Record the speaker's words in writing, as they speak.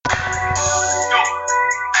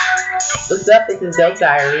What's up? This is Dope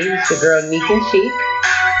Diary. It's your girl Nik and Sheq.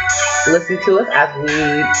 Listen to us as we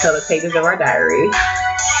tell the pages of our diary.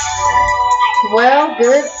 Well,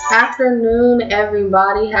 good afternoon,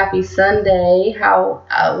 everybody. Happy Sunday.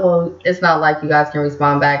 Well, it's not like you guys can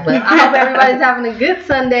respond back, but I hope everybody's having a good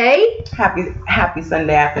Sunday. Happy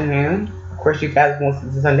Sunday afternoon. Of course, you guys won't see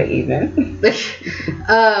the Sunday evening.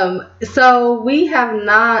 So we have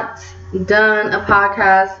not done a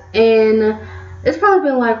podcast in, it's probably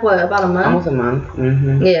been like, about a month? Almost a month.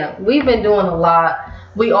 Mm-hmm. Yeah, we've been doing a lot.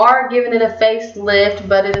 We are giving it a facelift,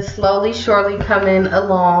 but it is slowly, surely coming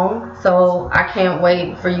along. So I can't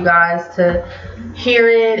wait for you guys to hear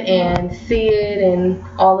it and see it and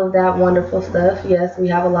all of that wonderful stuff. Yes, we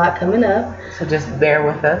have a lot coming up. So just bear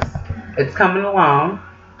with us. It's coming along.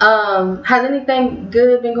 Has anything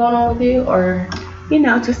good been going on with you, or?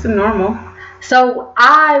 Just the normal. So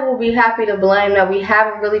I will be happy to blame that we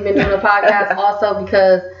haven't really been doing a podcast also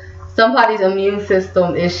because somebody's immune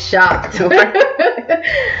system is shot.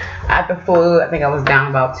 I had the flu. I think I was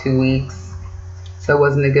down about 2 weeks. So it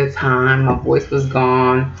wasn't a good time. My voice was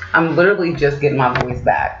gone. I'm literally just getting my voice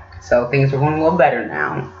back. So things are going a little better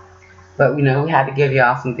now. But, we had to give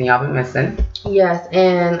y'all something y'all been missing. Yes,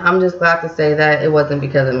 and I'm just glad to say that it wasn't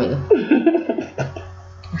because of me.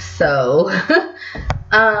 So,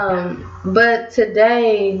 but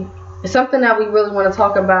today, something that we really want to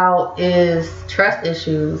talk about is trust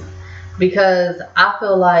issues. Because I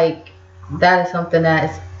feel like that is something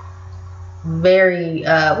that is very,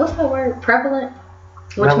 what's that word? Prevalent?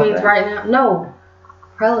 Which means right now? No.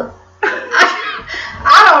 Prevalent.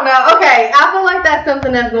 I don't know. Okay. I feel like that's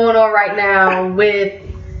something that's going on right now with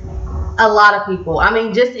a lot of people. I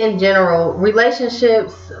mean, just in general,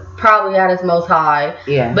 relationships probably at its most high.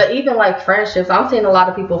 Yeah. But even like friendships, I'm seeing a lot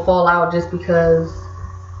of people fall out just because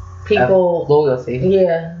people. Loyalty.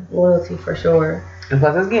 Yeah. Loyalty for sure. And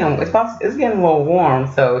plus, it's getting a little warm,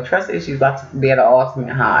 so trust issues about to be at an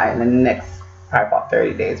ultimate high in the next probably about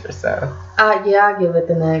 30 days or so. Yeah, I give it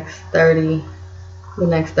the next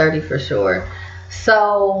 30 for sure.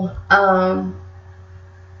 So,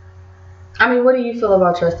 what do you feel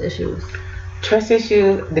about trust issues? Trust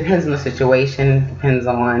issue depends on the situation, depends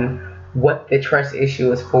on what the trust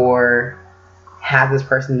issue is for. Has this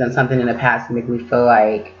person done something in the past to make me feel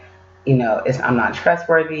like, I'm not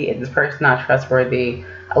trustworthy? Is this person not trustworthy?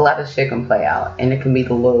 A lot of shit can play out, and it can be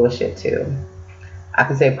the little shit too. I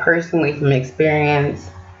can say personally from experience,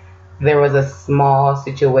 there was a small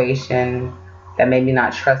situation that made me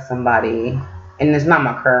not trust somebody, and it's not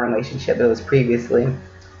my current relationship, it was previously.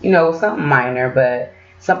 Something minor, but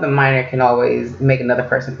something minor can always make another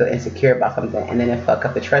person feel insecure about something, and then it fuck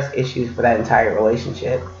up the trust issues for that entire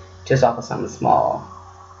relationship, just off of something small.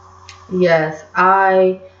 Yes,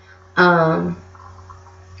 I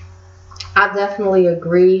definitely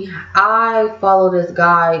agree. I follow this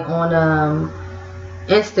guy on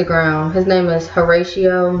Instagram. His name is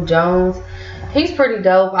Horatio Jones. He's pretty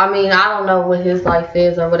dope. I don't know what his life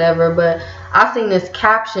is or whatever, but I seen this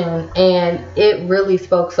caption and it really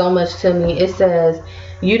spoke so much to me. It says,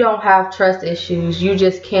 "You don't have trust issues. You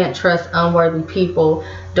just can't trust unworthy people.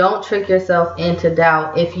 Don't trick yourself into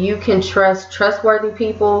doubt. If you can trust trustworthy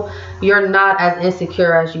people, you're not as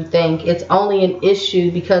insecure as you think. It's only an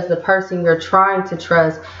issue because the person you're trying to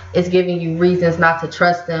trust is giving you reasons not to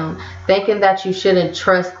trust them. Thinking that you shouldn't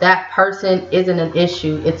trust that person isn't an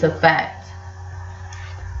issue. It's a fact."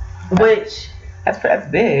 Which that's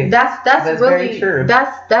big. That's really very true.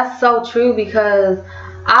 That's so true because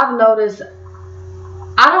I've noticed.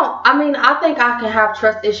 I think I can have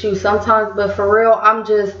trust issues sometimes, but for real, I'm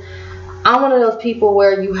one of those people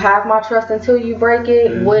where you have my trust until you break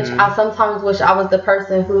it, mm-hmm. which I sometimes wish I was the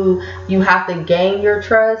person who you have to gain your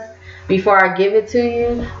trust before I give it to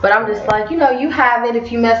you. But I'm just like, you have it. If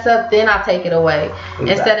you mess up, then I take it away.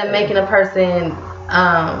 Exactly. Instead of making a person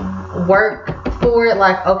work for it,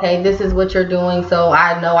 like, okay, this is what you're doing, so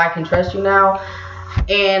I know I can trust you now.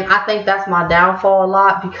 And I think that's my downfall a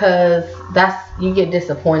lot because you get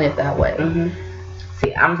disappointed that way. Mm-hmm.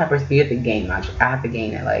 See, I'm the type of person, you have to gain I have to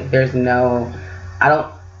gain it. Like,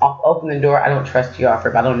 I'll open the door. I don't trust you off,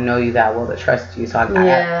 but I don't know you that well to trust you. So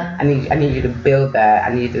I need you to build that.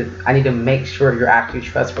 I need to make sure you're actually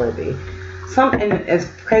trustworthy. And it's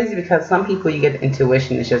crazy because some people, you get the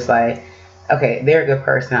intuition. It's just like, okay, they're a good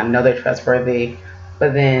person. I know they're trustworthy,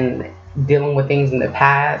 but then dealing with things in the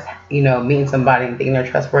past, meeting somebody and thinking they're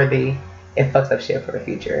trustworthy, it fucks up shit for the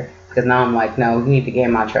future. Because now I'm like, no, you need to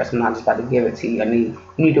gain my trust. I'm not just about to give it to you. You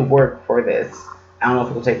need to work for this. I don't know if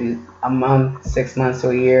it will take you a month, 6 months to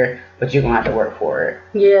a year, but you're going to have to work for it.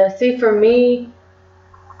 Yeah, see, for me,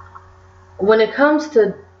 when it comes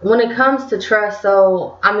to when it comes to trust,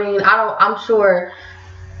 so I mean, I'm sure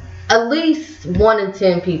at least 1 in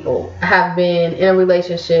 10 people have been in a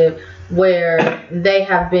relationship where they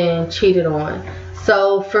have been cheated on.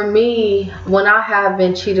 So for me, when I have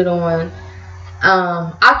been cheated on,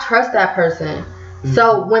 I trust that person. Mm-hmm.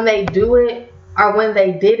 So when they do it or when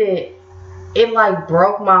they did it, it like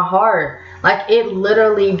broke my heart. Like it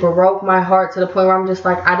literally broke my heart to the point where I'm just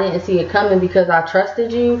like, I didn't see it coming because I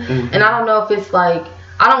trusted you. Mm-hmm. And I don't know if it's like,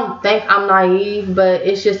 I don't think I'm naive, but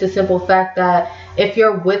it's just a simple fact that if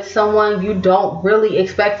you're with someone, you don't really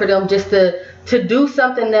expect for them just to do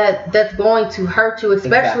something that's going to hurt you,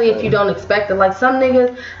 especially if you don't expect it. Like some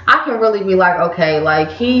niggas, I can really be like, okay,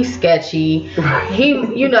 like he's sketchy. He,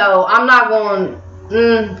 I'm not going.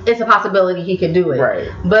 It's a possibility he could do it.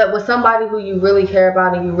 Right. But with somebody who you really care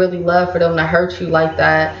about and you really love, for them to hurt you like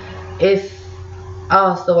that, it's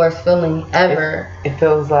the worst feeling ever. It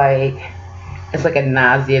feels like it's like a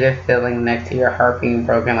nauseating feeling next to your heart being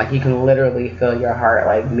broken. Like you can literally feel your heart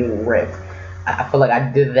like being ripped. I feel like I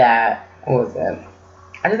did that. What was it?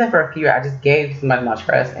 I did that for a few years. I just gave somebody my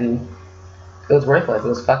trust and it was worthless. It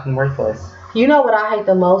was fucking worthless. You know what I hate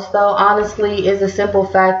the most though, honestly, is the simple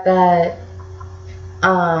fact that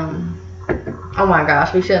oh my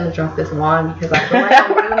gosh, we shouldn't have drunk this wine because I feel like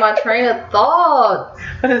I'm losing my train of thought.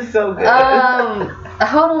 But it's so good.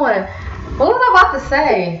 Hold on. What was I about to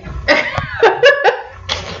say?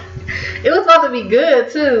 It was about to be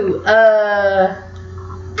good too.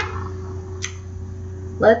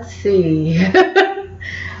 Let's see.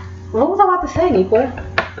 What was I about to say, Nikwa?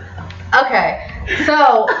 Okay,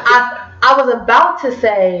 so I was about to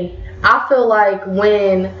say, I feel like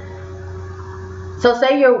so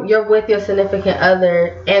say you're with your significant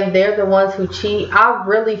other and they're the ones who cheat. I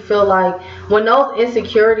really feel like when those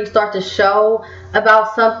insecurities start to show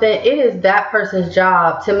about something, it is that person's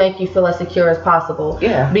job to make you feel as secure as possible.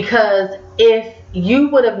 Yeah. Because if you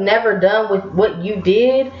would have never done with what you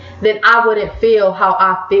did, then I wouldn't feel how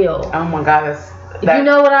I feel. Oh my God, you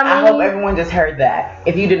know what I mean? I hope everyone just heard that.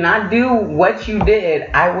 If you did not do what you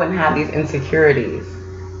did, I wouldn't have these insecurities.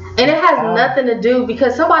 And it has nothing to do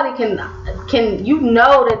because somebody can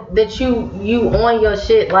that you on your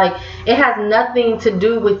shit. Like it has nothing to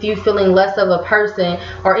do with you feeling less of a person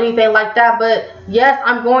or anything like that. But yes,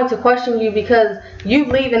 I'm going to question you because you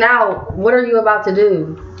leaving out. What are you about to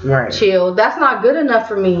do? Right. Chill. That's not good enough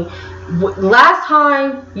for me. Last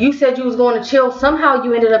time you said you was going to chill, somehow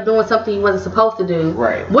you ended up doing something you wasn't supposed to do.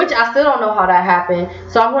 Right. Which I still don't know how that happened.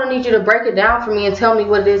 So I'm going to need you to break it down for me and tell me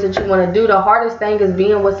what it is that you want to do. The hardest thing is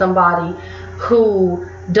being with somebody who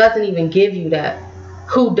doesn't even give you that.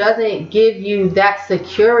 Who doesn't give you that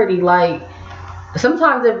security. Like,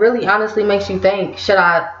 sometimes it really honestly makes you think, should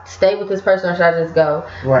I stay with this person or should I just go?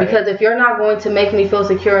 Right. Because if you're not going to make me feel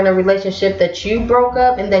secure in a relationship that you broke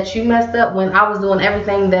up and that you messed up when I was doing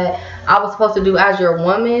everything that I was supposed to do as your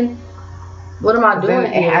woman, what am I doing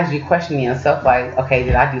then it here? has you questioning yourself like, okay,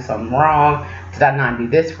 did I do something wrong? Did I not do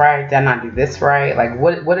this right? Did I not do this right? Like,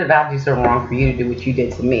 what did I do so wrong for you to do what you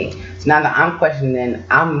did to me? So now that I'm questioning,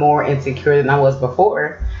 I'm more insecure than I was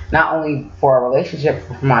before. Not only for a relationship,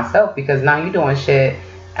 but for myself, because now you're doing shit.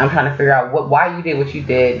 I'm trying to figure out why you did what you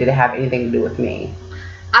did. Did it have anything to do with me?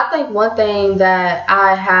 I think one thing that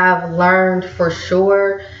I have learned for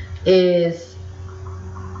sure is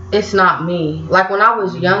it's not me. Like when I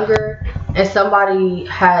was younger and somebody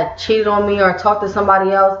had cheated on me or talked to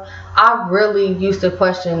somebody else, I really used to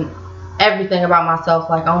question everything about myself.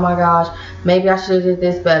 Like, oh my gosh, maybe I should have did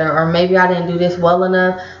this better, or maybe I didn't do this well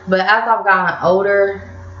enough. But as I've gotten older,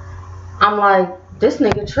 I'm like, this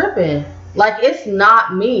nigga tripping. Like, it's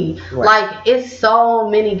not me. Right. Like, it's so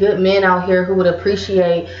many good men out here who would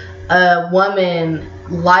appreciate a woman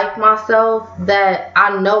like myself that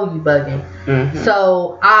I know you bugging. Mm-hmm.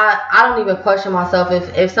 So I don't even question myself.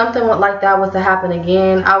 If something like that was to happen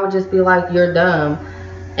again, I would just be like, you're dumb.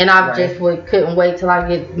 And I just couldn't wait till I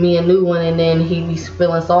get me a new one, and then he'd be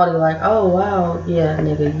feeling salty like, oh wow, yeah,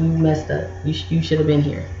 nigga, you messed up. You should have been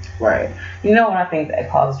here. Right. You know what I think that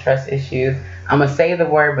causes trust issues? I'm going to say the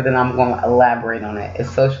word, but then I'm going to elaborate on it. It's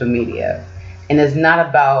social media. And it's not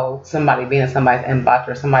about somebody being in somebody's inbox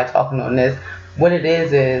or somebody talking on this. What it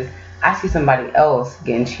is I see somebody else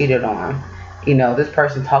getting cheated on. You know, this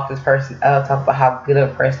person talk this person up, talk about how good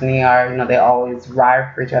of a person they are. You know, they always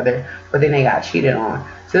ride for each other, but then they got cheated on.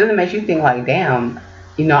 So then it makes you think like, damn,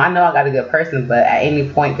 you know, I know I got a good person, but at any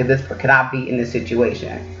point could I be in this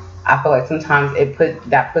situation? I feel like sometimes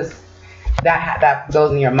that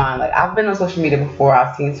goes in your mind. Like, I've been on social media before,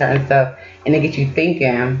 I've seen certain stuff, and it gets you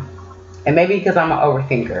thinking. And maybe because I'm an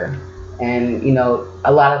overthinker, and you know,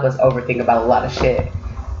 a lot of us overthink about a lot of shit.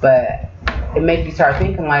 But it makes you start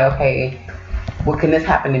thinking like, okay, well, can this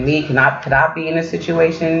happen to me? Could I be in a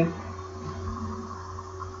situation?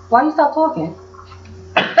 Why you stop talking?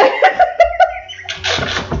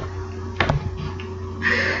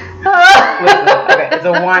 Okay, it's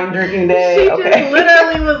a wine drinking day. She okay. just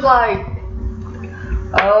literally was like,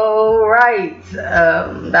 oh, right.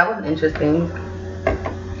 That was interesting.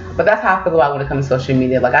 But that's how I feel about when it comes to social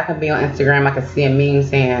media. Like, I can be on Instagram, I can see a meme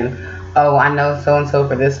saying, oh, I know so and so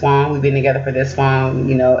for this long, we've been together for this long,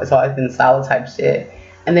 it's always been solid type shit.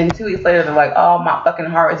 And then 2 weeks later, they're like, oh, my fucking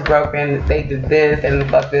heart is broken, they did this, and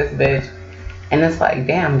fuck this bitch. And it's like,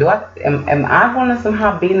 damn, am I going to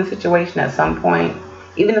somehow be in a situation at some point,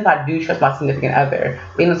 even if I do trust my significant other,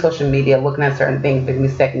 being on social media, looking at certain things, making me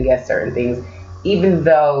second guess certain things, even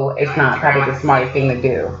though it's not probably the smartest thing to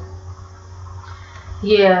do.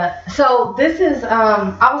 Yeah. So this is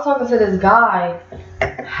I was talking to this guy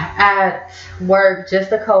at work,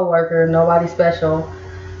 just a coworker, nobody special.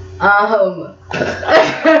 And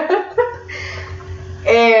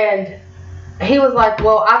he was like,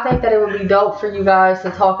 well, I think that it would be dope for you guys to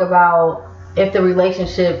talk about if the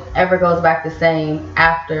relationship ever goes back the same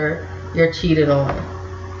after you're cheated on.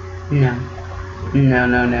 No. No.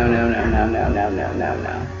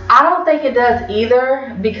 I don't think it does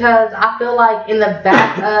either, because I feel like in the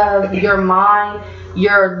back of your mind,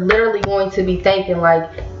 you're literally going to be thinking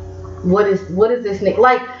like, what is this nigga?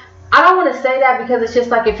 Like, I don't want to say that because it's just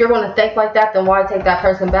like, if you're going to think like that, then why take that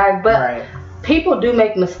person back? But right. People do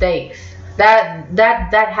make mistakes. That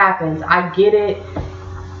happens. I get it.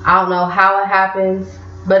 I don't know how it happens,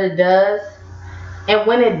 but it does. And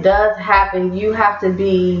when it does happen, you have to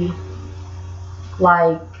be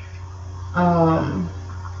like,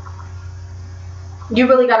 you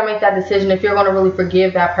really got to make that decision. If you're going to really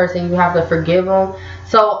forgive that person, you have to forgive them.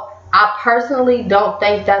 So I personally don't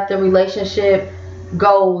think that the relationship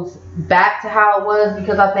goes back to how it was,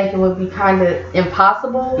 because I think it would be kind of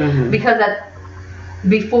impossible. Mm-hmm. Because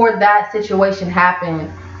before that situation happened,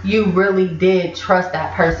 you really did trust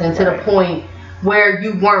that person to the point where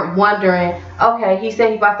you weren't wondering, okay, he said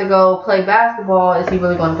he's about to go play basketball. Is he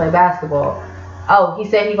really going to play basketball? Oh, he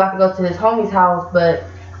said he's about to go to his homie's house, but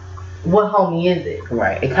what homie is it?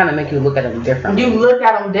 Right. It kind of makes you look at him differently. You look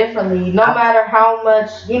at him differently, no matter how much,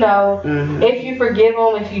 mm-hmm. If you forgive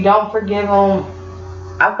him, if you don't forgive him.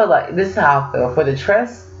 I feel like, this is how I feel. For the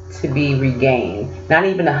trust to be regained, not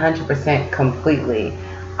even 100% completely,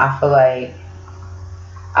 I feel like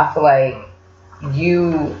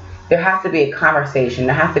there has to be a conversation.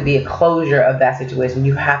 There has to be a closure of that situation.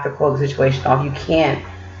 You have to close the situation off. You can't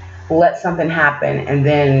let something happen and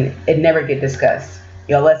then it never get discussed.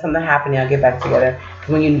 Let something happen and y'all get back together.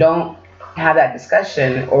 Because when you don't have that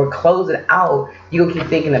discussion or close it out, you're going to keep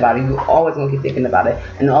thinking about it. You're always going to keep thinking about it.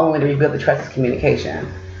 And the only way to rebuild the trust is communication.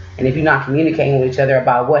 And if you're not communicating with each other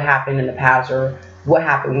about what happened in the past, or what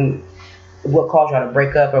happened, what caused y'all to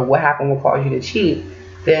break up, or what happened, what caused you to cheat,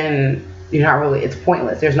 then you're not really, it's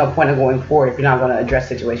pointless. There's no point of going forward if you're not going to address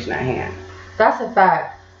the situation at hand. That's a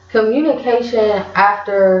fact. Communication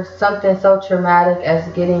after something so traumatic as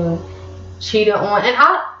getting cheated on, and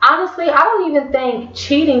I don't even think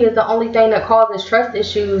cheating is the only thing that causes trust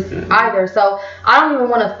issues either. So I don't even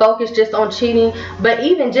want to focus just on cheating, but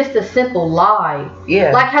even just a simple lie.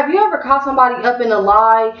 Yeah. Like, have you ever caught somebody up in a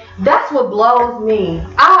lie? That's what blows me.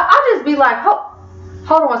 I just be like, hold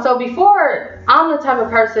on. So I'm the type of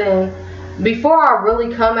person, before I really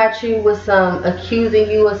come at you with some accusing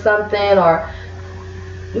you of something, or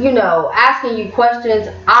asking you questions,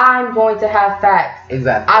 I'm going to have facts.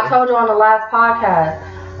 Exactly. I told you on the last podcast,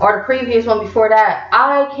 or the previous one before that,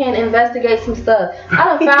 I can investigate some stuff. I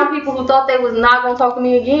done found people who thought they was not going to talk to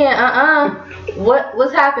me again.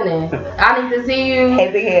 What's happening? I need to see you.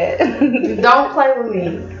 Head to head. Don't play with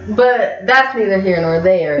me. But that's neither here nor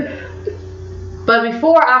there. But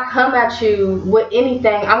before I come at you with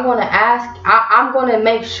anything, I'm going to I'm going to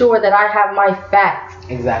make sure that I have my facts.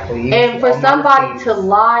 Exactly. And for somebody to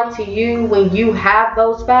lie to you when you have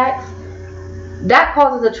those facts, that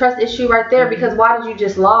causes a trust issue right there, because why did you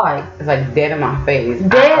just lie? It's like dead in my face.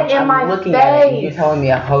 I'm looking at it and you're telling me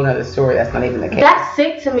a whole nother story that's not even the case. That's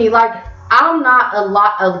sick to me. Like, I'm not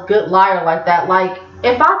a good liar like that. Like,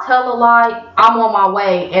 if I tell a lie, I'm on my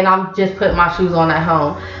way and I'm just putting my shoes on at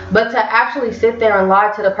home. But to actually sit there and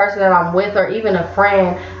lie to the person that I'm with, or even a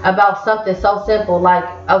friend, about something so simple, like,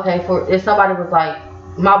 okay, if somebody was like,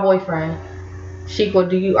 my boyfriend, Sheq,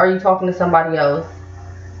 are you talking to somebody else?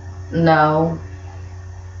 No.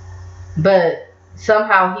 But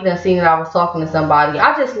somehow he done seen that I was talking to somebody.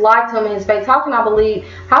 I just lied to him in his face. How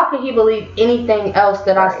can he believe anything else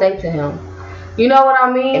that I say to him? You know what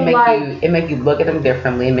I mean? It make you look at them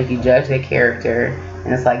differently. It make you judge their character,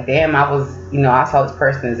 and it's like, damn, I saw this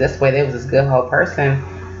person as this way. They was this good whole person,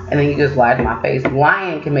 and then you just lied to my face.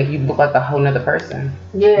 Lying can make you look like a whole nother person.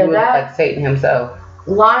 Yeah, you look like Satan himself.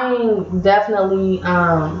 Lying definitely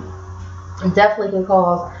can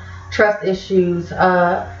cause trust issues.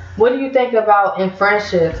 What do you think about in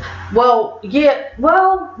friendships? Friendships.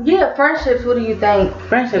 What do you think?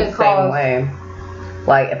 Friendships the same way.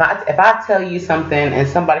 Like if I tell you something and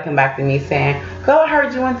somebody come back to me saying, "Girl, I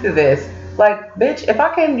heard you went through this." Like, bitch, if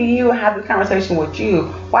I came to you and had this conversation with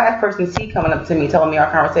you, why is person C coming up to me telling me our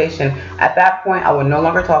conversation? At that point, I would no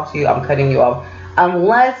longer talk to you. I'm cutting you off.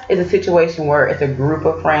 Unless it's a situation where it's a group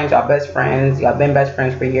of friends, y'all best friends, y'all been best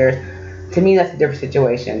friends for years. To me, that's a different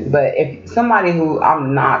situation. But if somebody who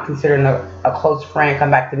I'm not considering a close friend come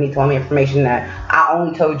back to me telling me information that I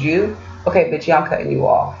only told you, okay, bitch, yeah, I'm cutting you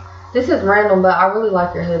off. This is random, but I really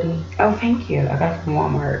like your hoodie. Oh, thank you. I got it from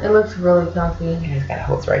Walmart. It looks really comfy. Yeah, it's got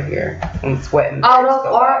holes right here. I'm sweating. Oh, those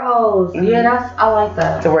are holes. Mm-hmm. Yeah, I like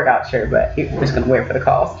that. It's a workout shirt, but we're just gonna wear it for the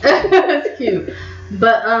calls. It's cute.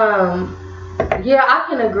 But yeah, I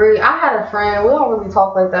can agree. I had a friend. We don't really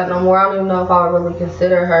talk like that no more. I don't even know if I would really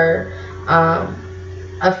consider her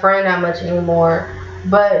a friend that much anymore.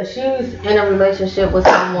 But she's in a relationship with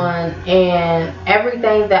someone, and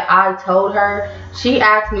everything that I told her, she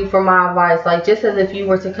asked me for my advice, like just as if you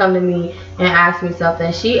were to come to me and ask me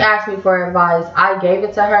something. She asked me for advice. I gave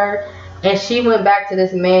it to her, and she went back to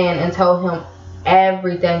this man and told him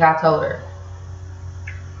everything I told her.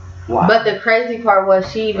 Wow. But the crazy part was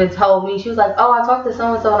she even told me, she was like, "Oh, I talked to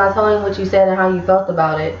so-and-so and I told him what you said and how you felt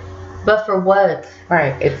about it." But for what?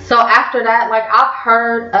 Right. So after that, like, I've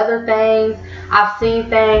heard other things, I've seen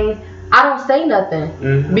things, I don't say nothing.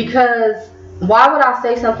 Mm-hmm. Because why would I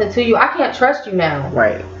say something to you? I can't trust you now.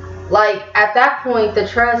 Right. Like, at that point, the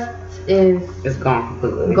trust it's gone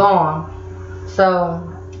completely. Gone. So.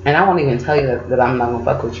 And I won't even tell you that I'm not gonna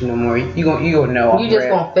fuck with you no more. You gonna know. You just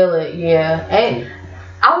gonna feel it, yeah. And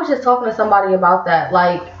I was just talking to somebody about that,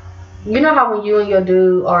 like. You know how when you and your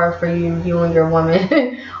dude, or for you and your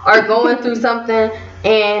woman, are going through something,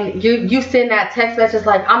 and you send that text message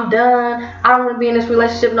like, "I'm done. I don't want to be in this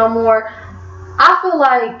relationship no more." I feel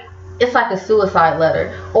like it's like a suicide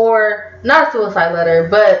letter, or not a suicide letter,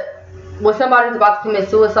 but when somebody's about to commit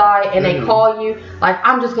suicide and they call you like,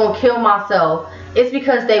 "I'm just gonna kill myself," it's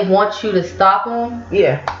because they want you to stop them.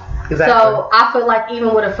 Yeah. Exactly. So I feel like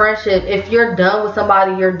even with a friendship, if you're done with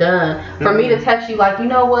somebody, you're done. For me to text you like, "You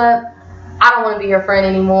know what? I don't want to be your friend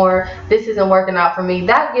anymore. This isn't working out for me."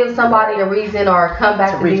 That gives somebody a reason or come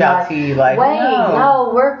back to reach be out to you like, "Wait,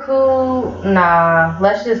 no, we're cool. Nah,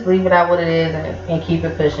 let's just leave it at what it is and keep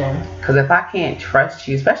it pushing." Because if I can't trust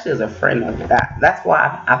you, especially as a friend of that's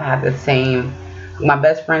why I've had the same. My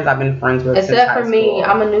best friends I've been friends with except since high for me, school.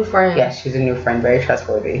 I'm a new friend. Yeah, she's a new friend, very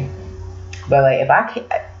trustworthy. But like,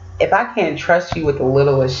 if I can't trust you with the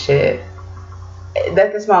littlest shit.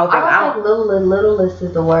 That's the small thing. I don't think littlest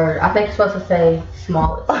is the word. I think you're supposed to say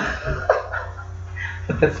smallest.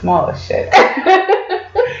 With the smallest shit.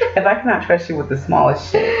 If I cannot trust you with the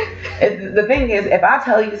smallest shit. The thing is, if I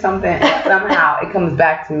tell you something, somehow it comes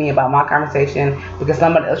back to me about my conversation because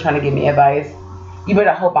somebody else trying to give me advice, you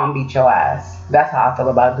better hope I'm beat your ass. That's how I feel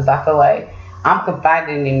about it. Because I feel like I'm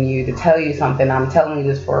confiding in you to tell you something. I'm telling you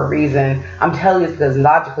this for a reason. I'm telling you this because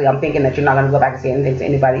logically I'm thinking that you're not going to go back and say anything to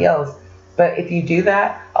anybody else. But if you do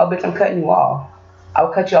that, oh bitch, I'm cutting you off. I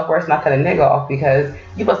would cut you off worse than I cut a nigga off because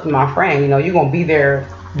you supposed to be my friend. You know, you're gonna be there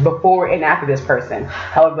before and after this person.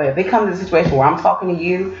 However, if they come to a situation where I'm talking to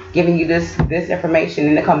you, giving you this information,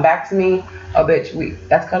 and they come back to me, oh bitch,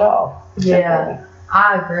 that's cut off. Yeah, simple.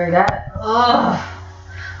 I agree that. Ugh.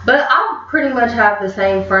 But I pretty much have the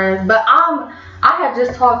same friends. But I had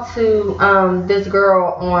just talked to this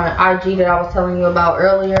girl on IG that I was telling you about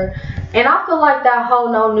earlier. And I feel like that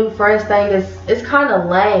whole no new friends thing is kind of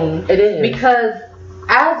lame. It is. Because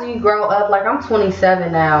as you grow up, like I'm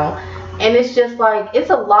 27 now, and it's just like, it's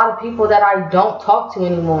a lot of people that I don't talk to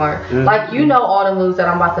anymore. Mm-hmm. Like, you know all the moves that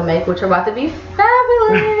I'm about to make, which are about to be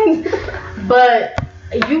fabulous. But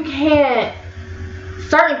you can't,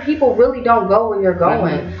 certain people really don't go where you're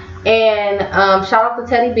going. Mm-hmm. And shout out to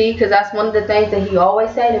Teddy B, because that's one of the things that he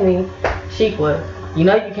always say to me, Sheq, you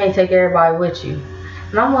know you can't take everybody with you.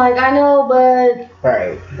 And I'm like, I know, but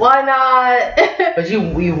right, why not? But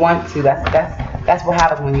you want to. That's what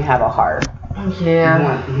happens when you have a heart. Yeah. You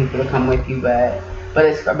want people to come with you, but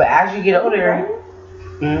as you get older,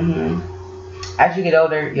 as you get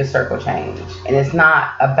older, your circle change, and it's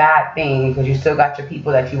not a bad thing because you still got your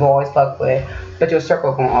people that you've always fucked with, but your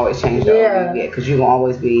circle gonna always change. Yeah, because you gonna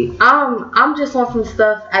always be. I'm just on some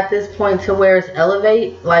stuff at this point to where it's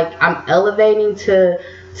elevate. Like I'm elevating to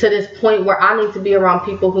this point where I need to be around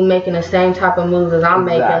people who making the same type of moves as I'm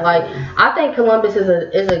making. Like I think Columbus is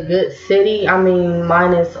a good city. I mean,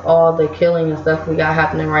 minus all the killing and stuff we got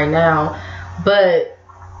happening right now, but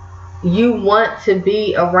you want to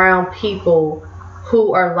be around people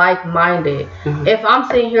who are like-minded. Mm-hmm. If I'm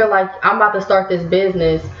sitting here like I'm about to start this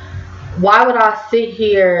business, why would I sit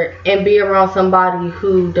here and be around somebody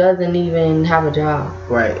who doesn't even have a job?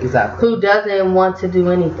 Right, exactly. Who doesn't want to do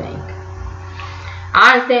anything?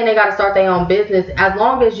 I understand they got to start their own business. As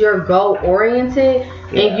long as you're goal-oriented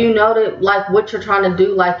and you know that like what you're trying to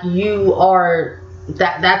do, like you are,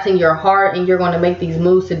 that's in your heart and you're going to make these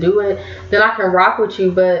moves to do it, then I can rock with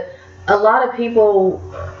you. But a lot of people,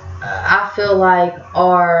 I feel like,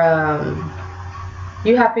 are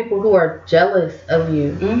you have people who are jealous of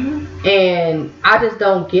you. Mm-hmm. And I just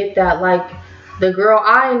don't get that. Like the girl,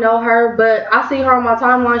 I ain't know her, but I see her on my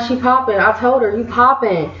timeline. She popping. I told her, you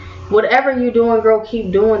popping. Whatever you doing, girl,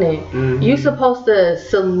 keep doing it. Mm-hmm. You supposed to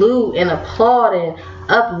salute and applaud and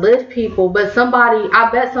uplift people, but I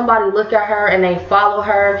bet somebody look at her and they follow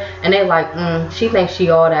her and they like, she thinks she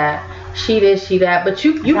all that. She this, she that, but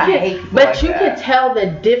you can tell the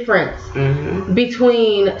difference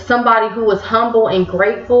between somebody who is humble and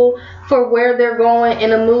grateful for where they're going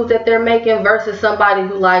and the move that they're making versus somebody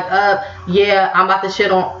who like, I'm about to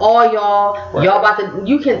shit on all y'all. Right. Y'all about to.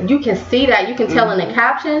 You can see that. You can tell in the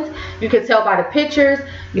captions. You can tell by the pictures.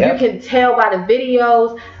 Yep. You can tell by the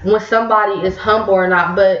videos when somebody is humble or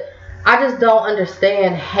not. But I just don't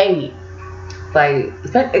understand hate. Like,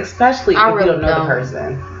 especially if you don't know the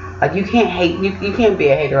person. Like, you can't hate, you can't be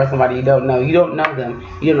a hater on somebody you don't know. You don't know them.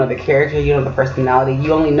 You don't know the character. You don't know the personality.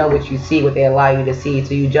 You only know what you see, what they allow you to see.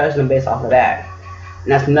 So you judge them based off of that.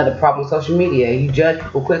 And that's another problem with social media. You judge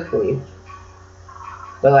people quickly.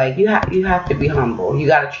 But, like, you have to be humble. You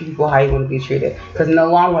got to treat people how you want to be treated. Because in the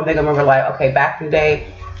long run, they're going to remember, like, okay, back in the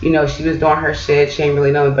day, you know, she was doing her shit. She ain't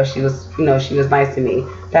really know me, but she was, you know, she was nice to me.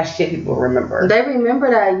 That shit people remember. They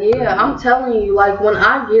remember that, yeah. I'm telling you, like, when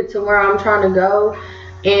I get to where I'm trying to go,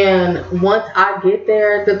 and once I get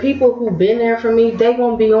there, the people who've been there for me, they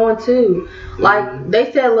gonna be on too. Like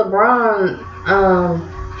they said, LeBron,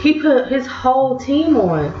 he put his whole team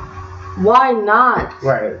on. Why not?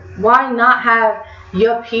 Right. Why not have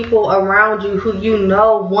your people around you who you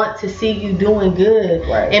know want to see you doing good,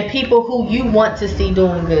 right, and people who you want to see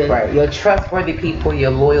doing good? Right. Your trustworthy people,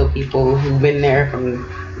 your loyal people who've been there from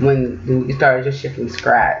when you started your shit from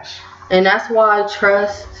scratch. And that's why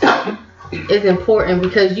trust is important,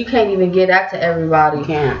 because you can't even get that to everybody. You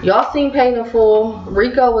can't. Y'all seen Paid in Full?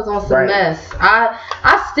 Rico was on some mess.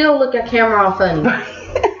 I still look at Cameron funny.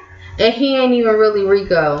 And he ain't even really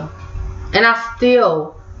Rico. And I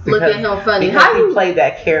still look at him funny. How he played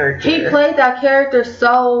that character. He played that character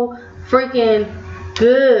so freaking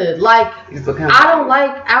good. Like, I don't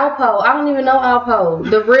like Alpo. I don't even know Alpo,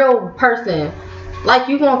 the real person. Like,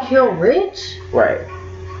 you gonna kill Rich? Right.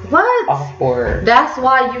 What? Off board. That's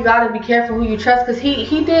why you gotta be careful who you trust, because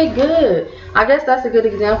he did good. I guess that's a good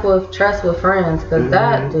example of trust with friends, because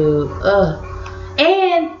that dude,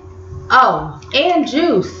 and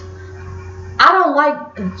Juice. I don't like.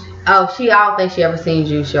 I don't think she ever seen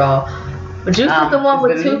Juice, y'all. But Juice is the one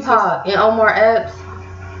with Tupac and Omar Epps.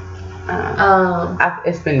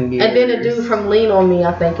 It's been years. And then the dude from Lean on Me,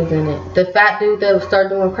 I think, is in it. The fat dude that started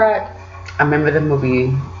doing crack. I remember the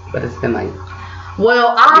movie, but it's been like.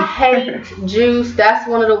 Well, I hate Juice. That's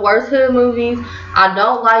one of the worst hood movies. I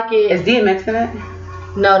don't like it. Is DMX in it?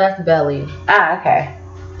 No, that's Belly. Okay.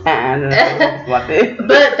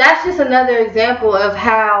 But that's just another example of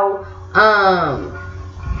how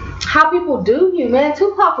people do you, man.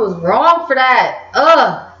 Tupac was wrong for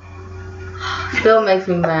that. Still makes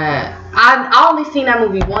me mad. I only seen that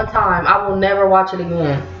movie one time. I will never watch it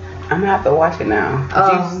again. I'm gonna have to watch it now.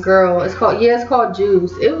 Oh, girl, it's called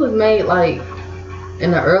Juice. It was made like in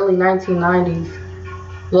the early 1990s.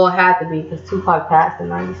 Well, it had to be, because Tupac passed in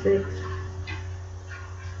 96.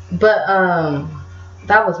 But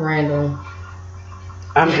that was random.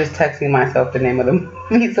 I'm just texting myself the name of the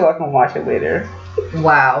movie so I can watch it later.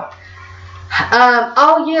 Wow.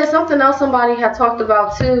 Oh yeah, something else somebody had talked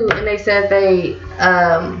about too, and they said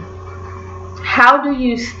how do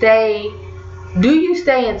you stay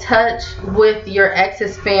in touch with your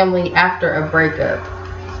ex's family after a breakup?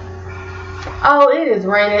 Oh, it is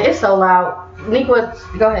raining. It's so loud. Nik,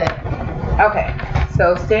 go ahead. Okay,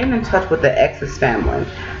 so staying in touch with the ex's family.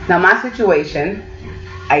 Now, my situation,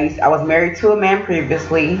 I was married to a man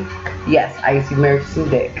previously. Yes, I used to be married to some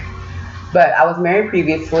dick. But I was married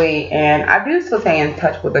previously, and I do still stay in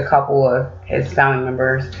touch with a couple of his family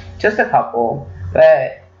members, just a couple.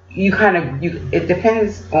 But it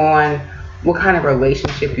depends on what kind of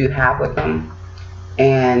relationship you have with them.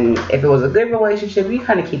 And if it was a good relationship, you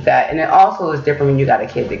kind of keep that. And it also is different when you got a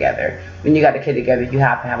kid together. When you got a kid together, you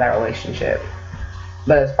have to have that relationship.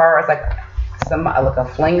 But as far as like like a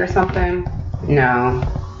fling or something, no.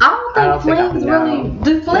 I don't think flings really.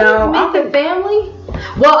 Do flings make the family?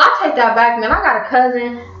 Well, I take that back, man. I got a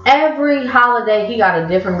cousin. Every holiday, he got a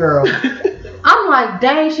different girl. I'm like,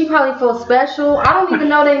 dang, she probably feels special. I don't even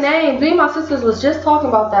know their names. Me and my sisters was just talking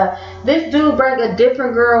about that. This dude bring a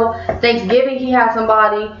different girl. Thanksgiving, he had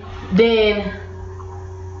somebody. Then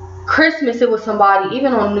Christmas, it was somebody.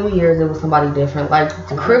 Even on New Year's, it was somebody different. Like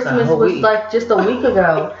Christmas was like just a week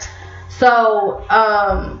ago. So,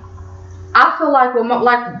 I feel like with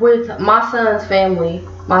my son's family,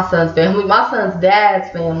 my son's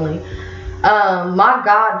dad's family, my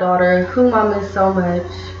goddaughter, whom I miss so much,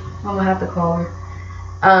 I'm gonna have to call her.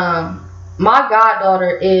 My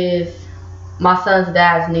goddaughter is my son's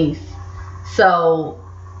dad's niece, so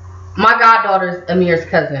my goddaughter is Amir's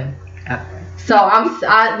cousin. Okay. So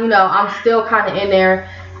I'm still kind of in there,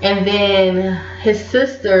 and then his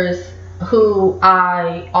sisters, who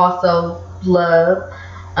I also love.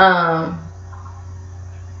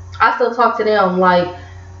 I still talk to them. Like,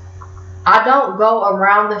 I don't go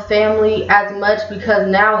around the family as much because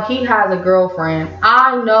now he has a girlfriend.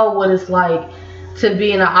 I know what it's like to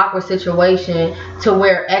be in an awkward situation to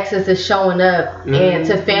where exes is showing up and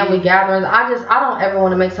to family gatherings. I don't ever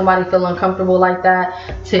want to make somebody feel uncomfortable like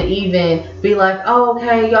that, to even be like, oh,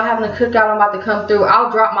 okay, y'all having a cookout, I'm about to come through.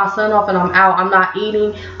 I'll drop my son off and I'm out. I'm not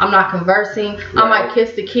eating, I'm not conversing. Right. I might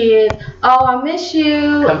kiss the kids. Oh, I miss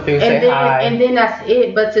you. Come through, say hi. And then that's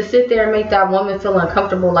it. But to sit there and make that woman feel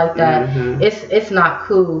uncomfortable like that, it's not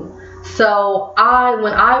cool. So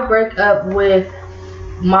when I break up with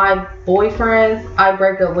my boyfriends, I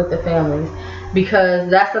break up with the families because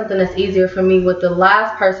that's something that's easier for me. With the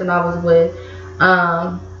last person I was with,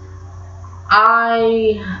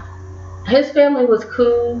 his family was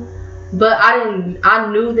cool, but I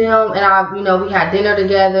knew them, and we had dinner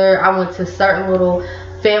together. I went to certain little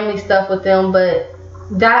family stuff with them, but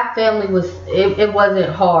that family it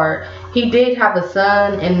wasn't hard. He did have a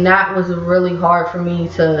son, and that was really hard for me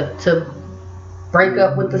to break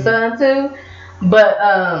up with the son too. But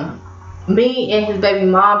me and his baby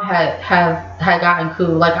mom had gotten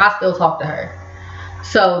cool. Like, I still talk to her,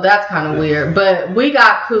 so that's kind of weird. But we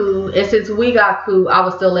got cool, and since we got cool, I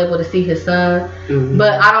was still able to see his son.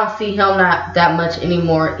 But I don't see him not that much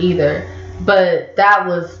anymore either. But that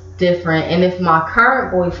was different. And if my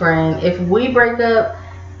current boyfriend, if we break up,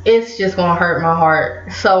 it's just gonna hurt my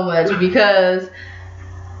heart so much because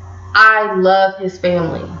I love his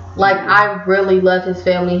family. Like, I really love his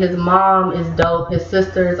family. His mom is dope. His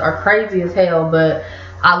sisters are crazy as hell, but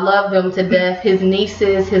I love them to death. His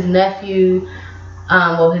nieces, his nephew,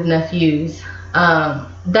 his nephews.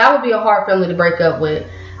 That would be a hard family to break up with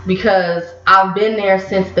because I've been there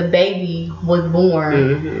since the baby was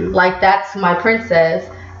born. Like, that's my princess.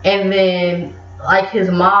 And then, like, his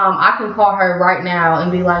mom, I can call her right now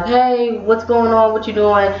and be like, hey, what's going on? What you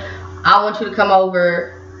doing? I want you to come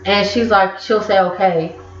over. And she'll say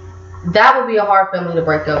okay. That would be a hard family to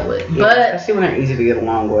break up with. Yeah, but especially when they're easy to get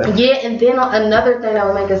along with. Yeah, and then another thing that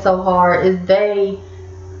would make it so hard is they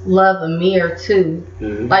love Amir too.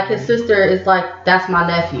 Like, his sister is like, that's my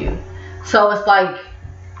nephew. So it's like,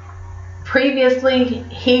 previously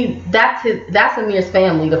that's Amir's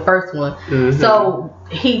family, the first one. So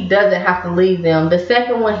he doesn't have to leave them. The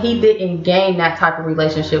second one, he didn't gain that type of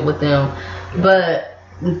relationship with them. But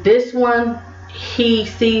this one, he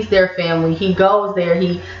sees their family, he goes there,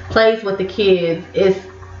 he plays with the kids.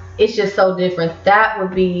 It's just so different. That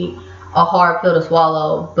would be a hard pill to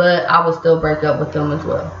swallow, but I would still break up with them as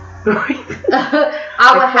well.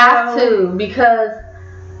 I would have to, because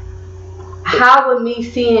how would me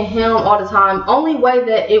seeing him all the time, only way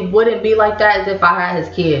that it wouldn't be like that is if I had his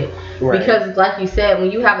kid. Right. Because like you said, when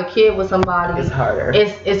you have a kid with somebody, it's harder.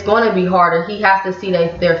 It's going to be harder. He has to see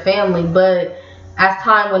their family. But as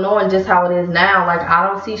time went on, just how it is now, like, I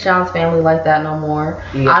don't see Sean's family like that no more.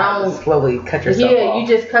 I don't slowly cut yourself off. Yeah, you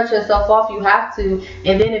just cut yourself off. You have to.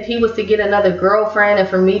 And then if he was to get another girlfriend, and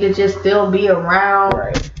for me to just still be around,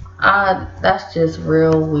 right. That's just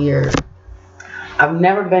real weird. I've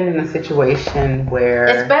never been in a situation where,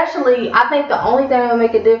 especially, I think the only thing that will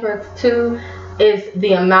make a difference too is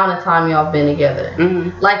the amount of time y'all been together.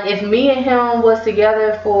 Like, if me and him was stay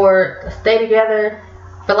together for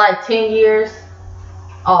like 10 years,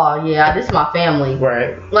 oh yeah, this is my family.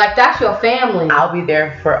 Right. Like, that's your family. I'll be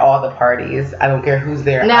there for all the parties. I don't care who's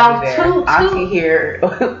there. Now, I'll be there. Auntie here.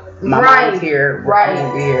 My mom's here. Right. I'm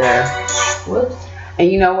gonna be here. Whoops.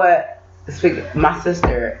 And you know what? My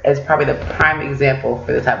sister is probably the prime example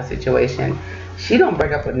for this type of situation. She don't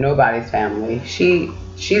break up with nobody's family. She's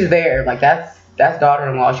there. Like, that's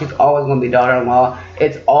daughter-in-law. She's always gonna be daughter-in-law.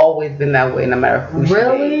 It's always been that way, no matter who she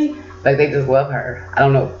dates. Like, they just love her. I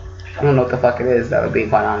don't know what the fuck it is, though, to be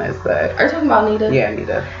quite honest. But are you talking about Nita? Yeah,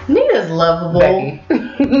 Nita. Nita's lovable. Becky.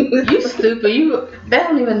 You stupid. They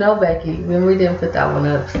don't even know Becky. When we didn't put that one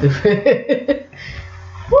up, stupid.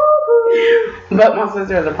 Woohoo! But my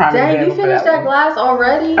sister is a prime example. Dang, you finished that glass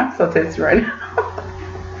already? I'm so tipsy right now.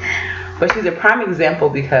 But she's a prime example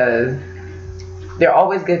because they're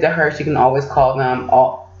always good to her. She can always call them.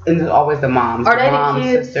 And there's always the moms. Are they moms,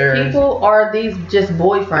 the kids' sisters. people, or are these just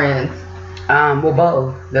boyfriends? Well,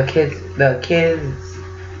 both. The kids,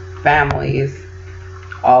 families,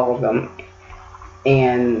 all of them,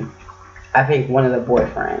 and I think one of the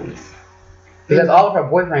boyfriends. Because all of her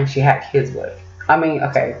boyfriends she had kids with. I mean,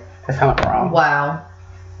 okay, that's kind of wrong. Wow.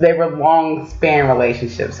 They were long span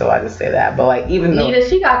relationships, so I just say that. But like, even though Nita,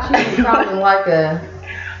 she got you sounding like a.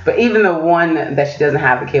 But even the one that she doesn't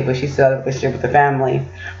have a kid, but she still has a relationship with the family.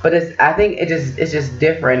 But I think it's just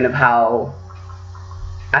different of how.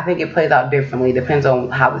 I think it plays out differently. Depends on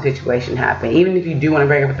how the situation happened. Even if you do want to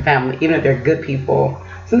break up with the family, even if they're good people,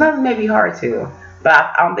 sometimes it may be hard to.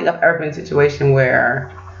 But I don't think I've ever been in a situation where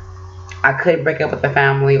I could break up with the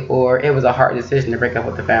family, or it was a hard decision to break up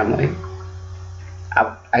with the family.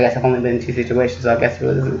 I guess I've only been in 2 situations, so I guess it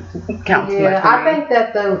really doesn't count too much. Yeah, I think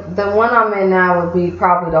that the one I'm in now would be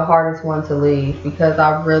probably the hardest one to leave, because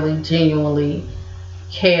I really genuinely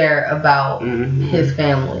care about his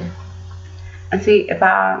family. And see,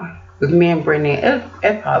 with me and Brittany,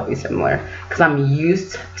 it'd probably be similar, because I'm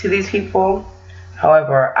used to these people.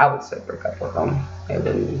 However, I would still break up with them. It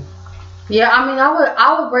wouldn't. Yeah, I mean,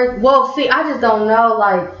 I would break. Well, see, I just don't know.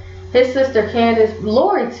 Like, his sister Candace,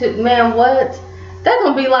 Lori, too. Man, what? They're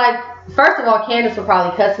gonna be like. First of all, Candace would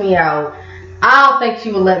probably cuss me out. I don't think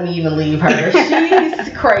she would let me even leave her. She's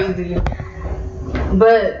crazy.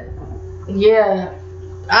 But yeah,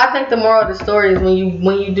 I think the moral of the story is when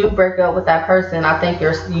you do break up with that person, I think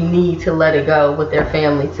you need to let it go with their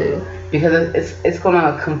family too. Because it's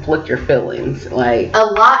gonna conflict your feelings, like a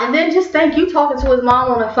lot. And then just think, you talking to his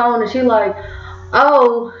mom on the phone, and she like,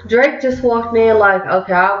 oh, Drake just walked in. Like,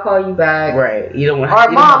 okay, I'll call you back. Right. You don't want.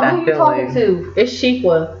 Or mom, who you talking to? It's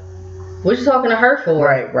Shequa. What you talking to her for?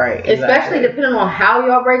 Right. Exactly. Especially depending on how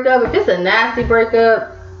y'all break up. If it's a nasty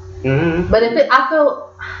breakup. But if I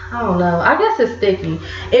don't know. I guess it's sticky.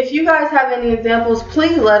 If you guys have any examples,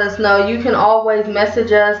 please let us know. You can always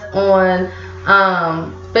message us on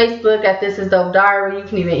Facebook at This Is Dope Diary. You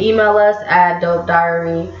can even email us at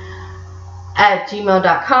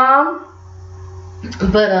dopediary@gmail.com.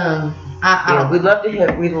 But we'd love to hear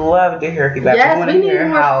feedback. Yes, we need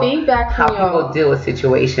more feedback from how people deal with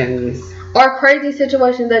situations or crazy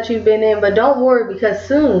situations that you've been in. But don't worry, because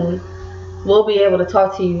soon we'll be able to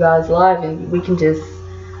talk to you guys live, and we can just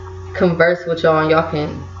converse with y'all, and y'all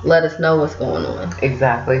can let us know what's going on.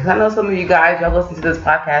 Exactly. Because I know some of you guys, y'all listen to this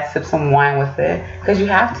podcast, sip some wine with it, because you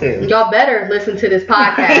have to. Y'all better listen to this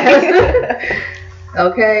podcast.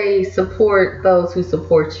 Okay, support those who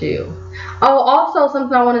support you. Oh, also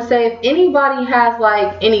something I want to say, if anybody has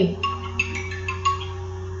like any,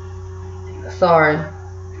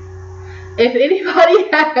 if anybody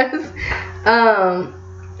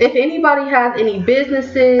has any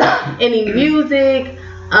businesses, any music,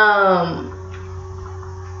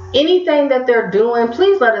 anything that they're doing,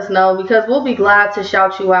 please let us know, because we'll be glad to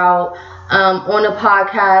shout you out on the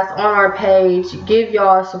podcast, on our page, give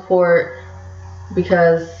y'all support,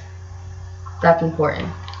 because that's important.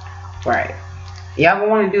 Right. Y'all gonna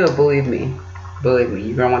want to do it, believe me. Believe me,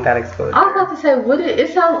 you're gonna want that exposure. I was about to say, what did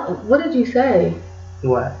you say?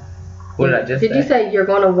 What? What did I just say? Did you say you're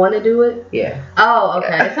gonna want to do it? Yeah. Oh,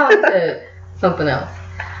 okay. Yeah. It sounded like you said something else.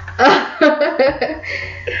 I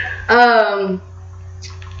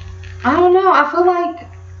don't know. I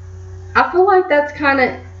feel like that's kind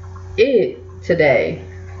of it today.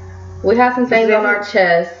 We had some things on our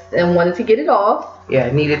chest and wanted to get it off. Yeah,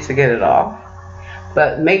 needed to get it off.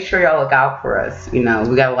 But make sure y'all look out for us. You know,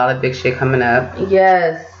 we got a lot of big shit coming up.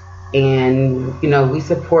 Yes. And, you know, we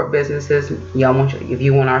support businesses. If you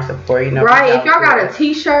want our support, you know. Right. If y'all got a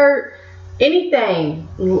t-shirt, anything,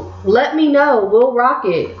 let me know. We'll rock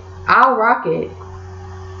it. I'll rock it.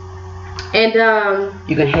 And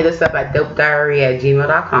you can hit us up at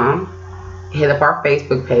dopediary@gmail.com. Hit up our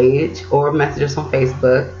Facebook page or message us on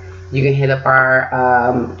Facebook. You can hit up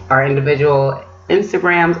our individual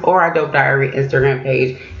Instagrams or our Dope Diary Instagram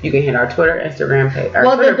page. You can hit our Twitter Instagram page.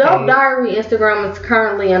 Well, Twitter the Dope page. Diary Instagram is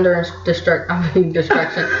currently under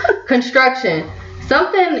construction.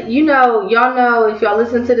 Something, y'all know, if y'all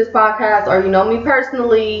listen to this podcast or you know me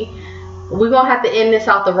personally, we're going to have to end this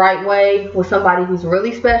out the right way with somebody who's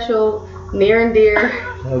really special, near and dear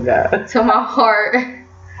Oh God. to my heart. Is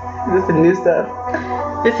this the new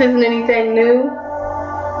stuff? This isn't anything new,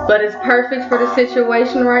 but it's perfect for the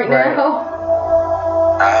situation right now.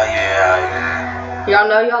 Oh yeah. Y'all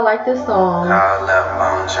know y'all like this song. Call up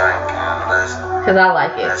on drinking, listen. Because I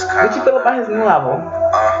like it. What you feel about his new album?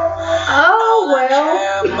 Oh, well.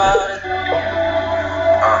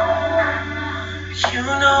 You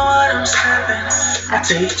know what I'm sipping. I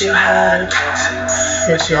teach you how to fix it.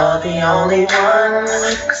 Since you're the only one.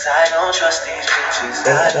 Cause I don't trust these bitches.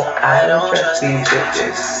 I don't trust these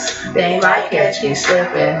bitches. They might catch you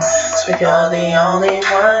slipping. So you're the only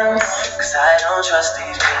one. Cause I don't trust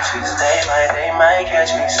these bitches. They might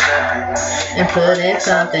catch me slipping. And put in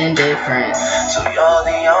something different. So you're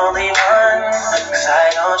the only one. Cause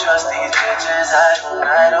I don't trust these bitches.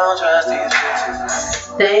 I don't trust these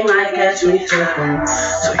bitches. They might catch me slipping.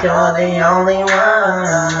 So you're the only one.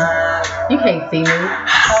 You can't see me.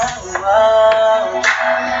 Oh,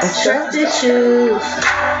 Trust issues.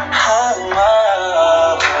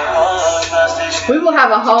 trust issues. We will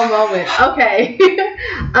have a whole moment. Okay.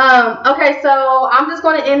 Okay, so I'm just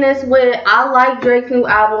going to end this with, I like Drake's new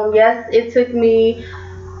album. Yes, it took me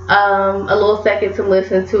a little second to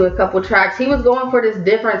listen to a couple tracks. He was going for this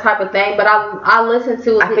different type of thing, but I listened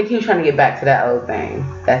to it. I think he was trying to get back to that old thing.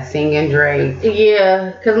 That singing Drake.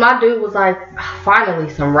 Yeah, because my dude was like, finally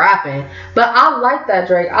some rapping. But I like that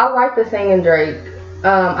Drake. I like the singing Drake.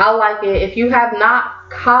 I like it. If you have not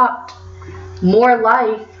copped More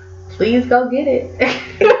Life, please go get it.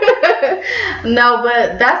 No,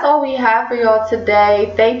 but that's all we have for y'all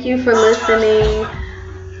today. Thank you for listening.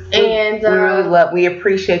 And we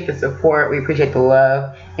appreciate the support. We appreciate the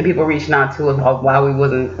love and people reaching out to us while we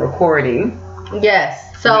wasn't recording.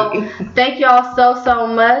 Yes. So thank y'all so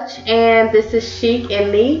much. And this is Sheq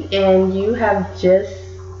and Nik, and you have just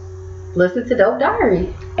listened to Dope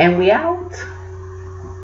Diary. And we out.